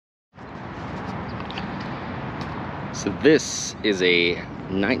So this is a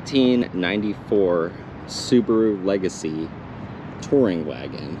 1994 Subaru Legacy touring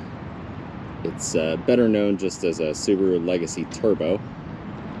wagon. It's better known just as a Subaru Legacy Turbo.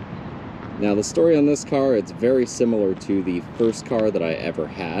 Now the story on this car, it's very similar to the first car that I ever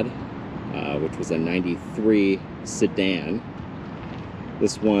had, which was a 93 sedan.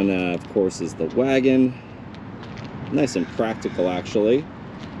 This one, of course, is the Wagon. Nice and practical, actually.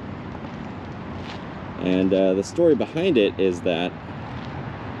 And the story behind it is that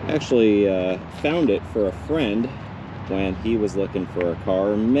I actually found it for a friend when he was looking for a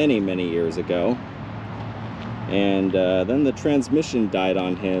car many years ago. And then the transmission died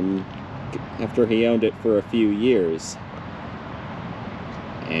on him after he owned it for a few years.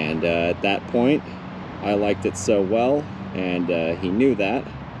 And at that point, I liked it so well, and he knew that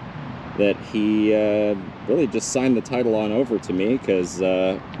he really just signed the title on over to me, because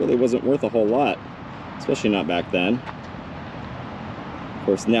really wasn't worth a whole lot, especially not back then. Of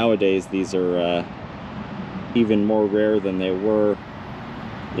course, nowadays these are even more rare than they were,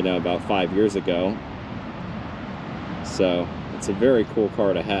 you know, about 5 years ago. So it's a very cool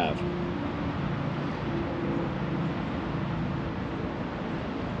car to have.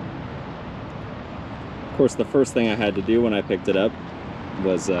 Of course, the first thing I had to do when I picked it up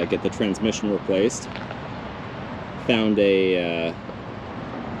was get the transmission replaced. Found a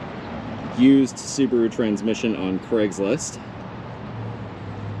used Subaru transmission on Craigslist,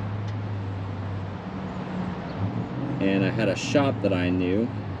 and I had a shop that I knew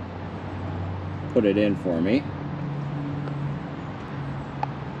put it in for me.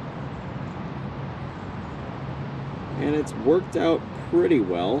 And it's worked out pretty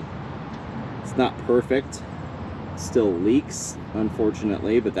well. It's not perfect, still leaks,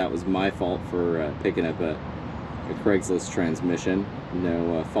 unfortunately, but that was my fault for picking up a Craigslist transmission.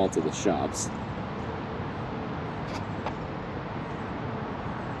 No fault of the shop's.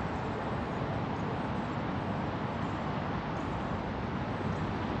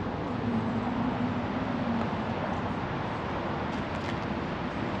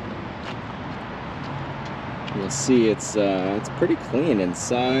 You'll see it's pretty clean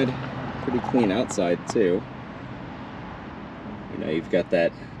inside, pretty clean outside too. You know, you've got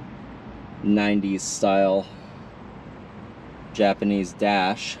that 90s style Japanese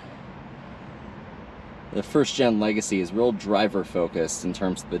dash. The first gen Legacy is real driver focused in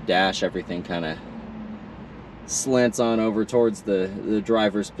terms of the dash. Everything kind of slants on over towards the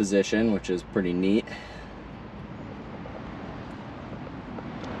driver's position, which is pretty neat.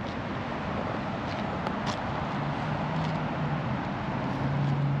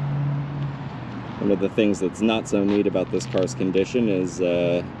 One of the things that's not so neat about this car's condition is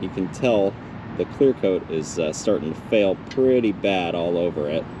you can tell the clear coat is starting to fail pretty bad all over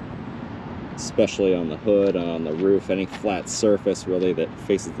it, especially on the hood and on the roof, any flat surface really that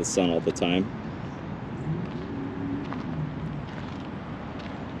faces the sun all the time.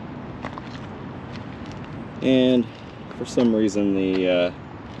 And for some reason the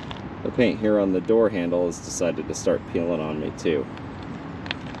paint here on the door handle has decided to start peeling on me too.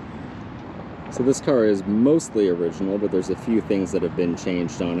 So this car is mostly original, but there's a few things that have been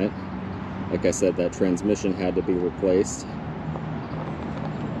changed on it. Like I said, that transmission had to be replaced.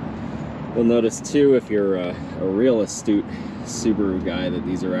 You'll notice too, if you're a real astute Subaru guy, that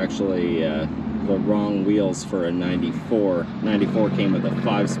these are actually the wrong wheels for a 94. 94 came with a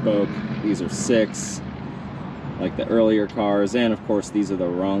 5-spoke. These are 6, like the earlier cars. And of course, these are the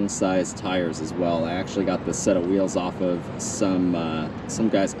wrong size tires as well. I actually got this set of wheels off of some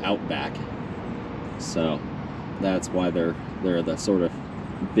guy's Outback. So that's why they're the sort of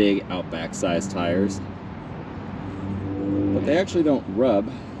big Outback size tires. But they actually don't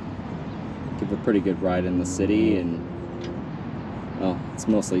rub. Give a pretty good ride in the city, and well, it's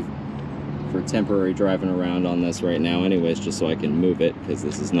mostly for temporary driving around on this right now anyways, just so I can move it, because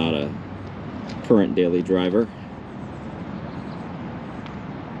this is not a current daily driver.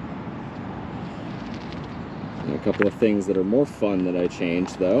 And a couple of things that are more fun that I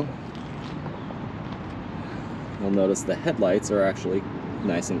changed though. You'll notice the headlights are actually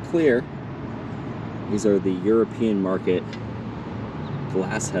nice and clear. These are the European market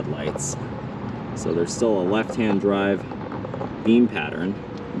glass headlights. So there's still a left-hand drive beam pattern,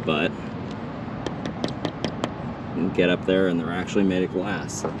 but you can get up there and they're actually made of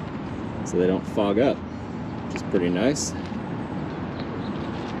glass. So they don't fog up, which is pretty nice.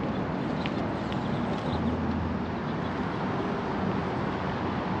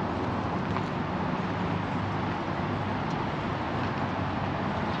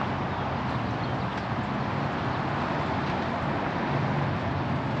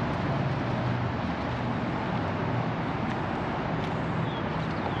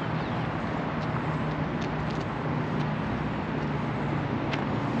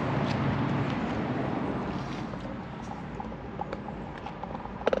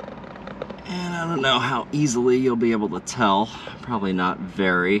 And I don't know how easily you'll be able to tell. Probably not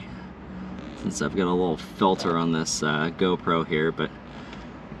very, since I've got a little filter on this GoPro here, but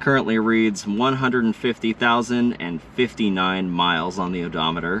currently reads 150,059 miles on the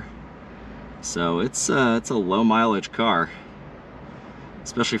odometer. So it's a low mileage car,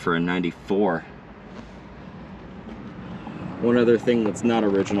 especially for a 94. One other thing that's not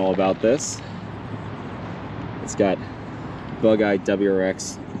original about this, it's got Bug-Eye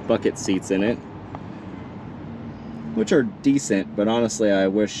WRX bucket seats in it, which are decent, but honestly I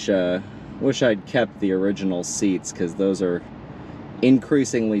wish I'd kept the original seats, because those are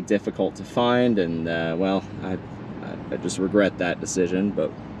increasingly difficult to find, and well, I just regret that decision,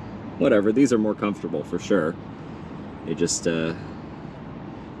 but whatever. These are more comfortable for sure. They just they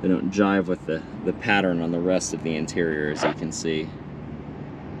don't jive with the pattern on the rest of the interior, as you can see.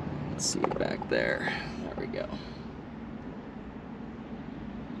 Let's see back there. There we go.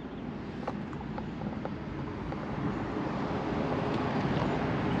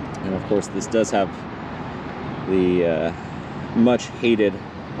 And of course, this does have the much hated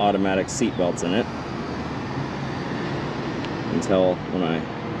automatic seat belts in it, until when I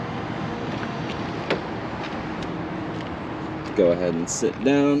go ahead and sit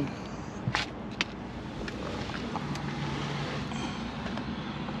down.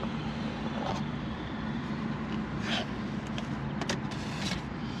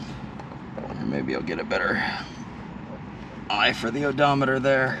 And maybe I'll get a better eye for the odometer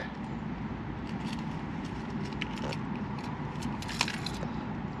there.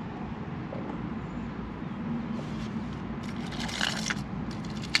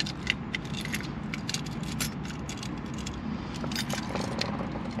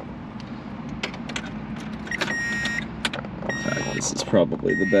 This is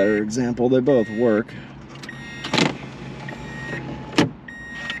probably the better example. They both work.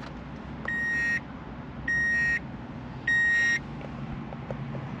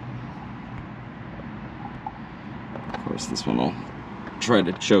 Of course, this one will try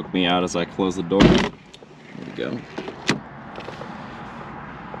to choke me out as I close the door. There we go.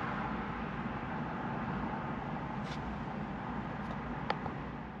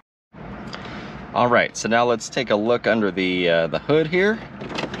 All right, so now let's take a look under the hood here.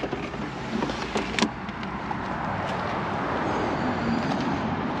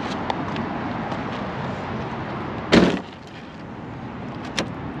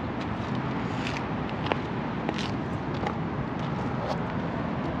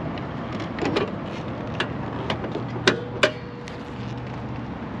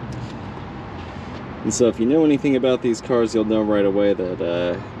 And so if you know anything about these cars, you'll know right away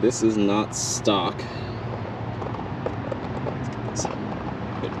that this is not stock. Let's get this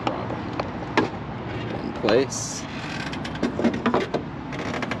good prop in place.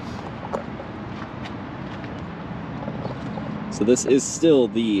 So this is still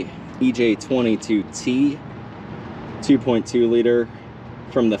the EJ22T 2.2 liter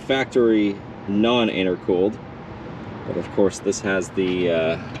from the factory, non-intercooled. But of course this has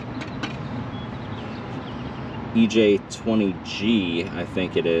the EJ20G, I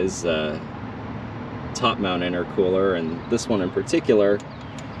think it is, top mount intercooler, and this one in particular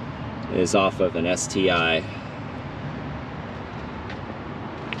is off of an STI.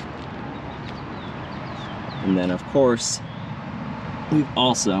 And then of course we've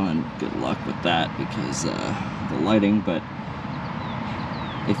also, and good luck with that because the lighting, but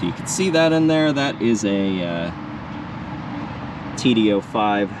if you can see that in there, that is a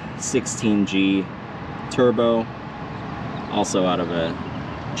TD05 16G turbo, also out of a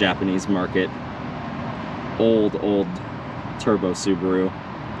Japanese market. Old turbo Subaru,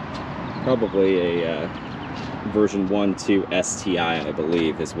 probably a version 1.2 STI, I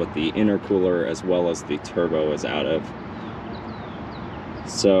believe, is what the intercooler as well as the turbo is out of.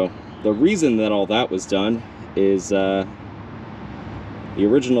 So the reason that all that was done is the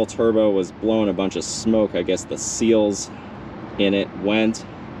original turbo was blowing a bunch of smoke. I guess the seals in it went,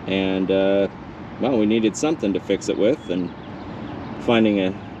 and well, we needed something to fix it with, and finding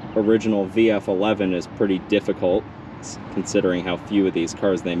an original VF11 is pretty difficult, considering how few of these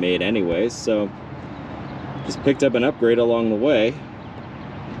cars they made anyways, so just picked up an upgrade along the way.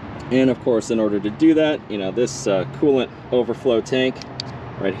 And of course, in order to do that, you know, this coolant overflow tank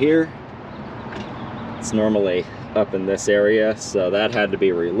right here, it's normally up in this area, so that had to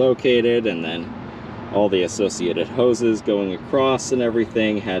be relocated, and then all the associated hoses going across and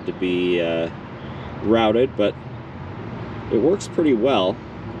everything had to be routed, but it works pretty well.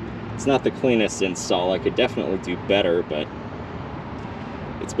 It's not the cleanest install. I could definitely do better, but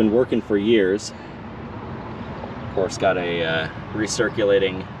it's been working for years. Of course, got a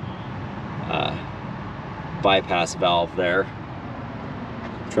recirculating bypass valve there.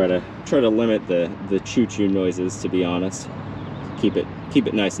 Try to limit the choo-choo noises, to be honest. Keep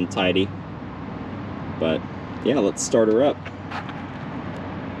it nice and tidy. But yeah, let's start her up.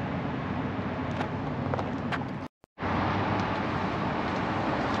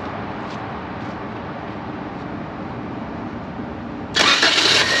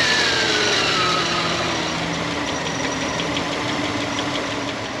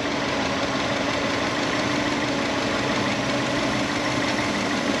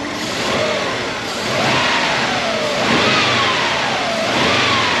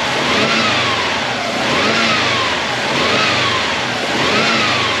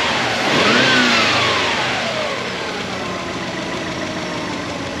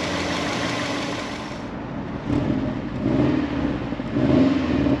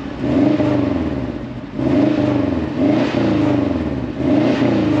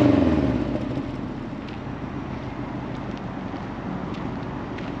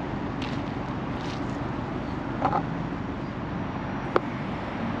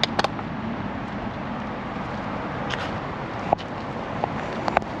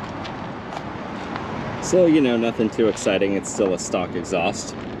 So, you know, nothing too exciting. It's still a stock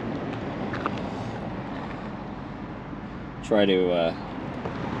exhaust. Try to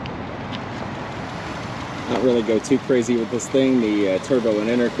not really go too crazy with this thing. The turbo and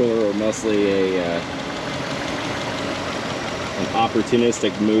intercooler are mostly an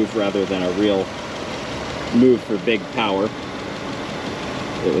opportunistic move rather than a real move for big power.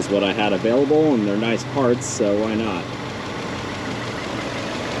 It was what I had available, and they're nice parts, so why not?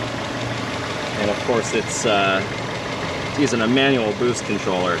 And of course it's using a manual boost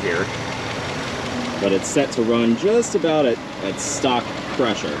controller here, but it's set to run just about at stock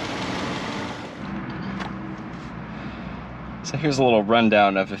pressure. So here's a little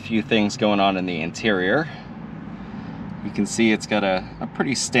rundown of a few things going on in the interior. You can see it's got a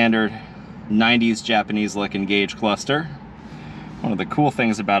pretty standard 90s Japanese looking gauge cluster. One of the cool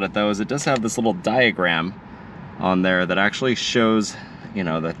things about it though is it does have this little diagram on there that actually shows, you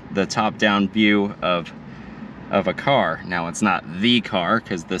know, the top-down view of a car. Now it's not the car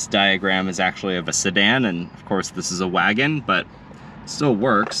because this diagram is actually of a sedan, and of course this is a wagon, but it still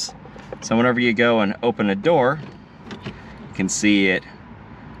works. So whenever you go and open a door, you can see it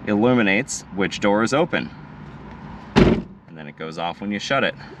illuminates which door is open, and then it goes off when you shut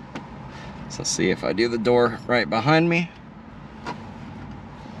it. So see if I do the door right behind me.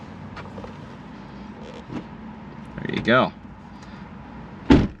 There you go.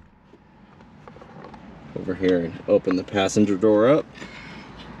 Over here and open the passenger door up.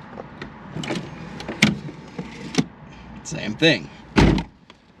 Same thing.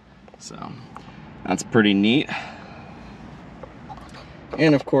 So that's pretty neat.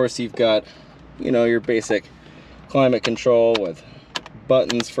 And of course you've got, you know, your basic climate control with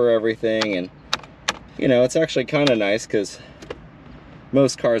buttons for everything, and you know, it's actually kind of nice because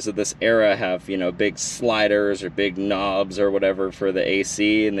most cars of this era have, you know, big sliders or big knobs or whatever for the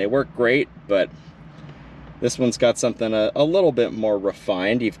AC, and they work great, but this one's got something a little bit more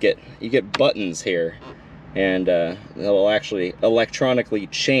refined. You get buttons here, and they'll actually electronically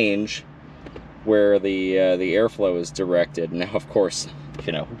change where the airflow is directed. Now, of course,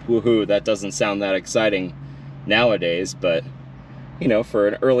 you know, woohoo, that doesn't sound that exciting nowadays, but you know, for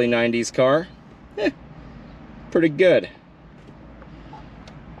an early 90s car, pretty good.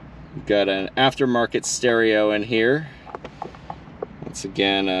 We've got an aftermarket stereo in here. Once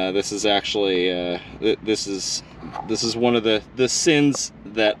again, this is actually this is one of the sins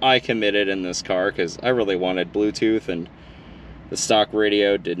that I committed in this car, because I really wanted Bluetooth, and the stock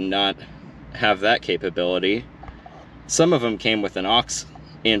radio did not have that capability. Some of them came with an aux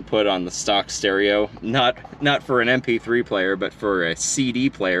input on the stock stereo, not for an MP3 player, but for a CD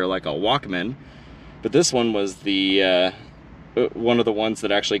player like a Walkman. But this one was the one of the ones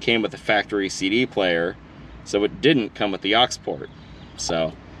that actually came with a factory CD player, so it didn't come with the aux port.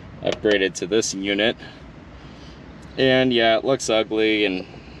 So I upgraded to this unit, and yeah, it looks ugly, and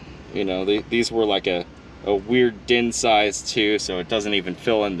you know, these were like a weird DIN size too, so it doesn't even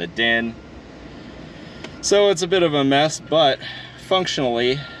fill in the DIN. So it's a bit of a mess, but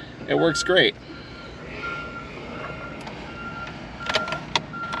functionally it works great.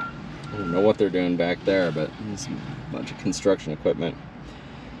 I don't know what they're doing back there, but there's a bunch of construction equipment.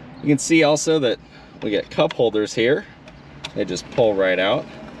 You can see also that we get cup holders here. They just pull right out.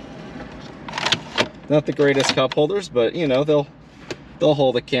 Not the greatest cup holders, but you know, they'll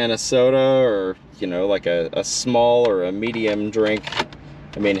hold a can of soda, or you know, like a small or a medium drink.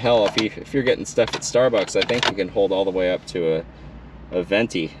 I mean, hell, if you're getting stuff at Starbucks, I think you can hold all the way up to a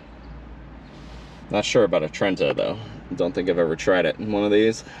venti. Not sure about a Trento though. Don't think I've ever tried it in one of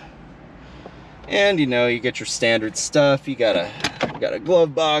these. And you know, you get your standard stuff. You got a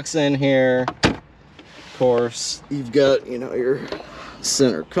glove box in here. Of course, you've got, you know, your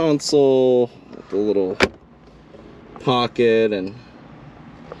center console with the little pocket, and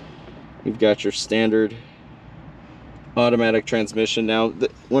you've got your standard automatic transmission. Now,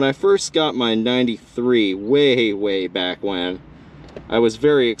 when I first got my 93, way back when, I was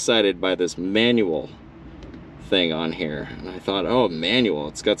very excited by this manual thing on here, and I thought, oh, manual,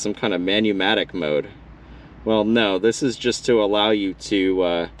 it's got some kind of manumatic mode. Well, no, this is just to allow you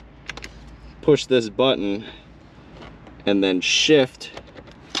to push this button and then shift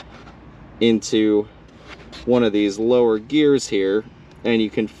into one of these lower gears here, and you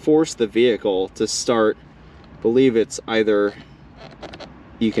can force the vehicle to start. I believe it's either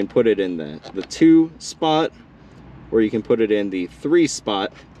you can put it in the 2 spot, or you can put it in the 3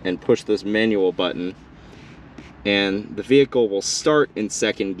 spot and push this manual button, and the vehicle will start in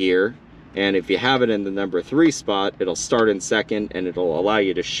 2nd gear. And if you have it in the number 3 spot, it'll start in 2nd and it'll allow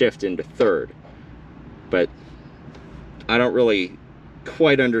you to shift into 3rd. But I don't really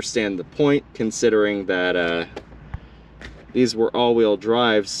quite understand the point, considering that these were all-wheel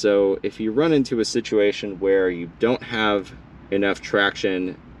drive. So if you run into a situation where you don't have enough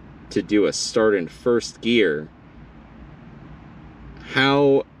traction to do a start in 1st gear,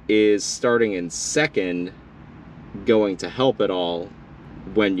 how is starting in 2nd going to help at all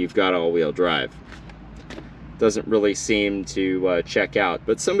when you've got all-wheel drive? Doesn't really seem to check out.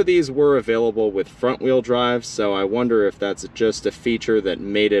 But some of these were available with front-wheel drive, so I wonder if that's just a feature that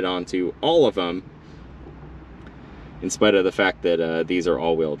made it onto all of them, in spite of the fact that these are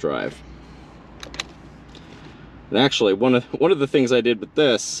all-wheel drive. And actually, one of the things I did with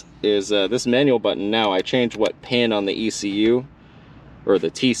this is this manual button. Now I changed what pin on the ECU, or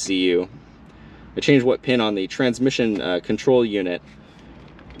the TCU. I changed what pin on the transmission control unit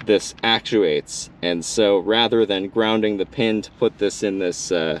this actuates, and so rather than grounding the pin to put this in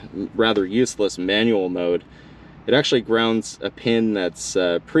this rather useless manual mode, it actually grounds a pin that's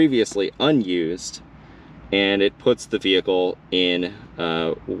previously unused, and it puts the vehicle in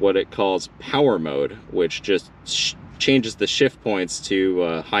what it calls power mode, which just changes the shift points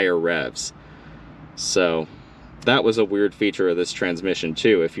to higher revs. So that was a weird feature of this transmission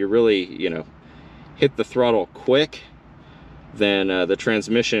too. If you really, you know, hit the throttle quick, then the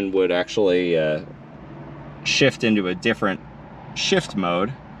transmission would actually shift into a different shift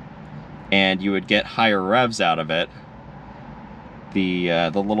mode, and you would get higher revs out of it.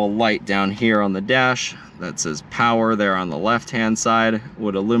 The little light down here on the dash that says power there on the left hand side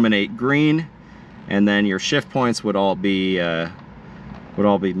would illuminate green, and then your shift points would all be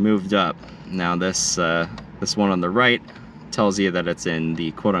moved up. Now this one on the right tells you that it's in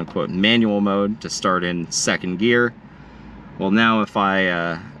the quote-unquote manual mode to start in 2nd gear. Well, now if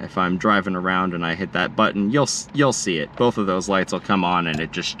I'm driving around and I hit that button, you'll see it. Both of those lights will come on, and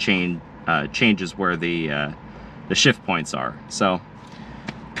it just changes where the shift points are. So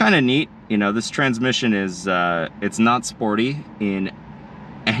kind of neat. You know, this transmission is it's not sporty in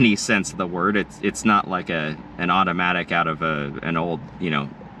any sense of the word. It's not like an automatic out of an old, you know,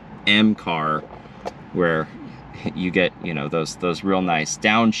 M car, where you get, you know, those real nice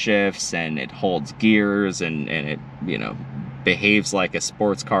downshifts, and it holds gears, and it, you know, behaves like a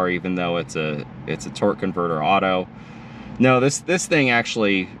sports car, even though it's a torque converter auto. No, this thing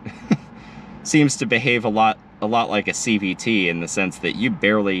actually seems to behave a lot like a CVT, in the sense that you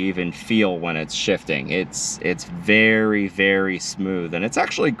barely even feel when it's shifting. It's very smooth, and it's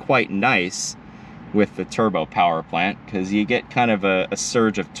actually quite nice with the turbo power plant, because you get kind of a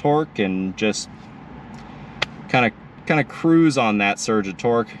surge of torque, and just kind of cruise on that surge of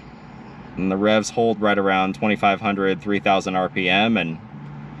torque, and the revs hold right around 2,500, 3,000 RPM, and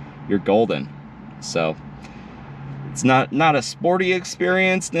you're golden. So it's not a sporty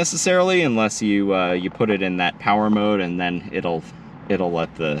experience necessarily, unless you put it in that power mode, and then it'll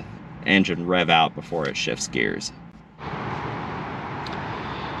let the engine rev out before it shifts gears.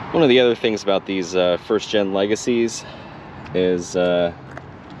 One of the other things about these first-gen Legacies is you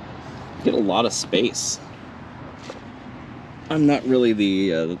get a lot of space. I'm not really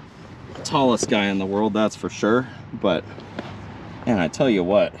the tallest guy in the world, that's for sure, but, and I tell you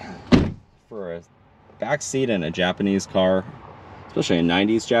what, for a back seat in a Japanese car, especially a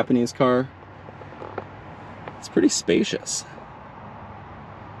 90s Japanese car, it's pretty spacious.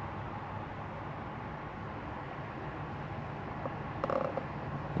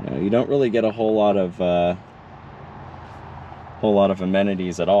 You know, you don't really get a whole lot of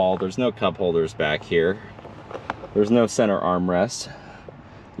amenities at all. There's no cup holders back here. There's no center armrest.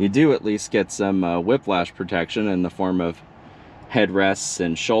 you do at least get some whiplash protection in the form of headrests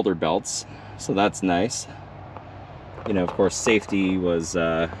and shoulder belts, so that's nice. You know, of course, safety was,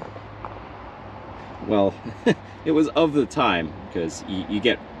 well, it was of the time, because you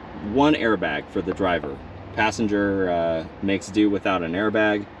get one airbag for the driver. Passenger makes do without an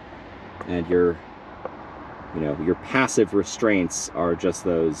airbag, and your passive restraints are just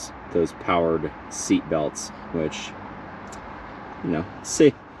those powered seat belts, which, you know,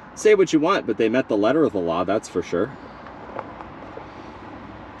 say what you want, but they met the letter of the law, that's for sure.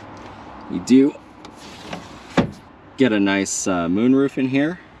 You do get a nice moonroof in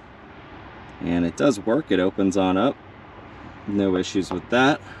here, and it does work. It opens on up, no issues with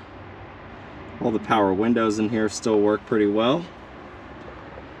that. All the power windows in here still work pretty well.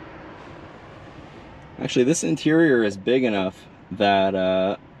 Actually, this interior is big enough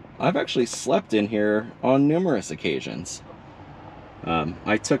that I've actually slept in here on numerous occasions.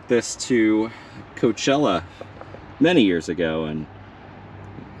 I took this to Coachella many years ago and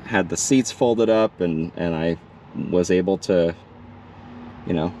had the seats folded up, and I was able to,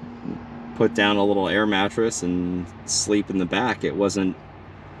 you know, put down a little air mattress and sleep in the back. It wasn't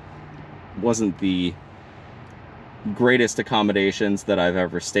the greatest accommodations that I've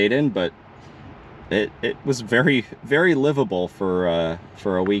ever stayed in, but it was very, very livable for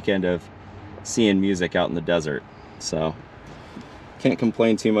a weekend of seeing music out in the desert. So can't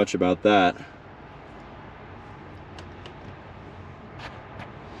complain too much about that.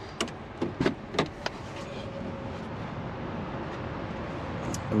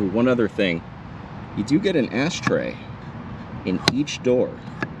 Ooh, one other thing, you do get an ashtray in each door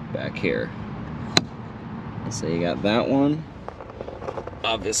back here. So you got that one.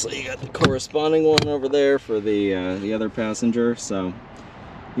 Obviously you got the corresponding one over there for the other passenger. So,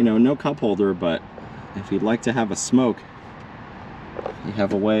 you know, no cup holder, but if you'd like to have a smoke, you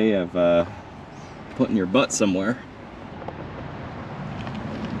have a way of putting your butt somewhere.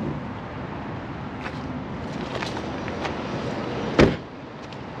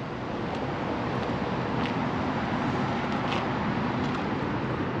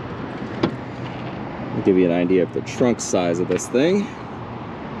 I'll give you an idea of the trunk size of this thing.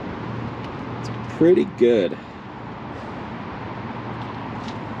 It's pretty good.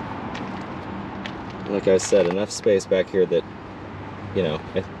 Like I said, enough space back here that, you know,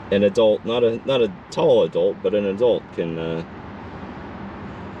 an adult, not a tall adult, but an adult can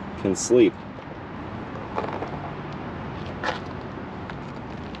sleep.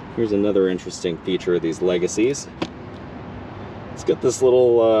 Here's another interesting feature of these Legacies. It's got this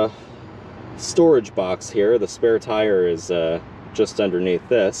little storage box here. The spare tire is just underneath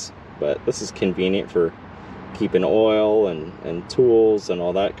this, but this is convenient for keeping oil and tools and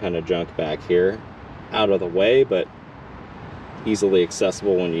all that kind of junk back here out of the way, but easily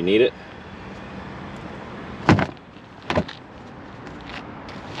accessible when you need it.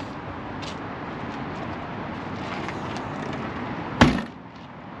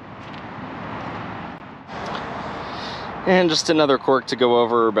 And just another quirk to go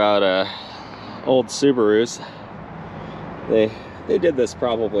over about old Subarus. They did this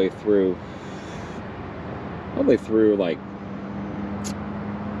probably through like, I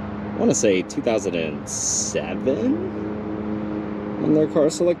want to say 2007 in their car.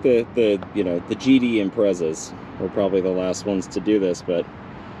 So like the you know, the GD Imprezas were probably the last ones to do this, but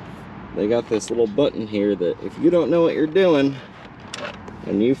they got this little button here that if you don't know what you're doing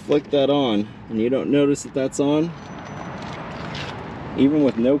and you flick that on and you don't notice that that's on, even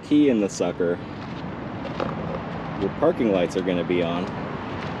with no key in the sucker, your parking lights are going to be on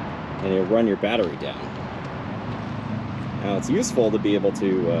and you'll run your battery down. Now it's useful to be able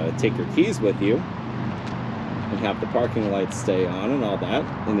to take your keys with you and have the parking lights stay on and all that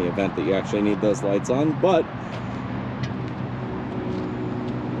in the event that you actually need those lights on, but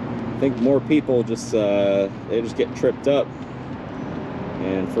I think more people just they just get tripped up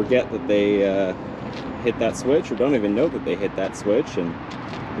and forget that they hit that switch, or don't even know that they hit that switch, and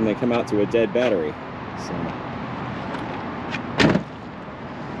they come out to a dead battery. So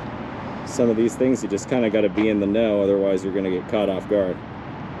some of these things you just kind of got to be in the know, otherwise you're going to get caught off guard.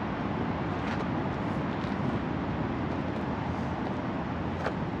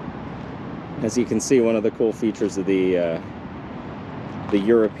 As you can see, one of the cool features of the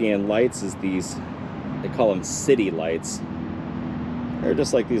European lights is these, they call them city lights. They're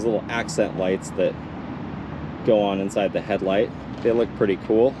just like these little accent lights that go on inside the headlight. They look pretty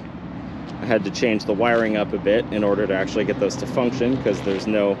cool. I had to change the wiring up a bit in order to actually get those to function, because there's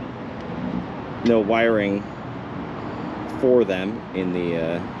no wiring for them in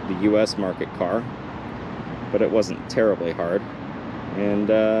the US market car, but it wasn't terribly hard. And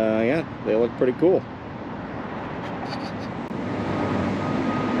yeah, they look pretty cool.